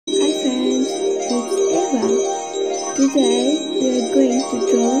Today we are going to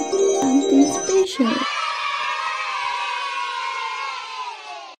draw something special.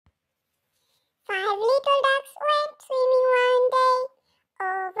 Five little ducks went swimming one day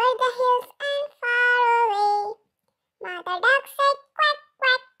over the hills and far away. Mother duck said quack,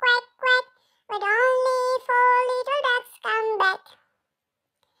 quack, quack, quack, but only four little ducks come back.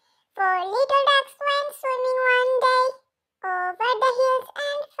 Four little ducks went swimming one day over the hills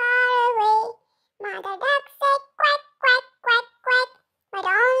and far away. Mother duck said quack, quack, quack, quack, but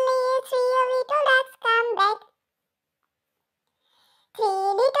only three little ducks come back. Three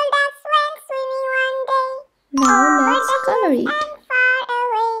little ducks went swimming one day Now over let's the color hills it. and far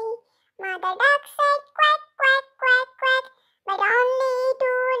away. Mother duck said quack, quack, quack, quack, but only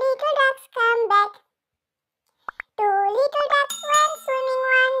two little ducks come back. Two little ducks went swimming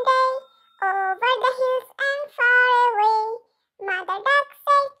one day over the hills and far away. Mother duck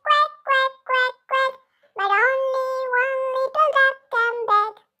said quack, quack, quack, quack, but only one little duck came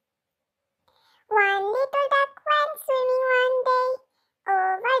back. One little duck went swimming one day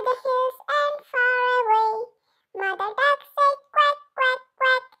over the hills and far away. Mother duck said quack, quack,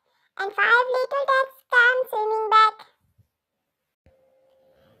 quack, and five little ducks come swimming back.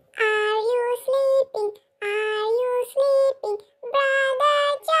 Are you sleeping? Are you sleeping? Brother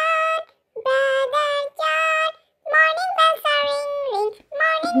John, Brother John. Morning bells are ring, ring.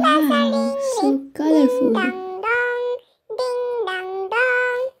 Morning bells are Wow, ring, so ring. colorful. Ding dong dong, ding dong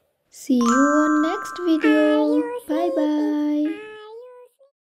dong. See you on next video.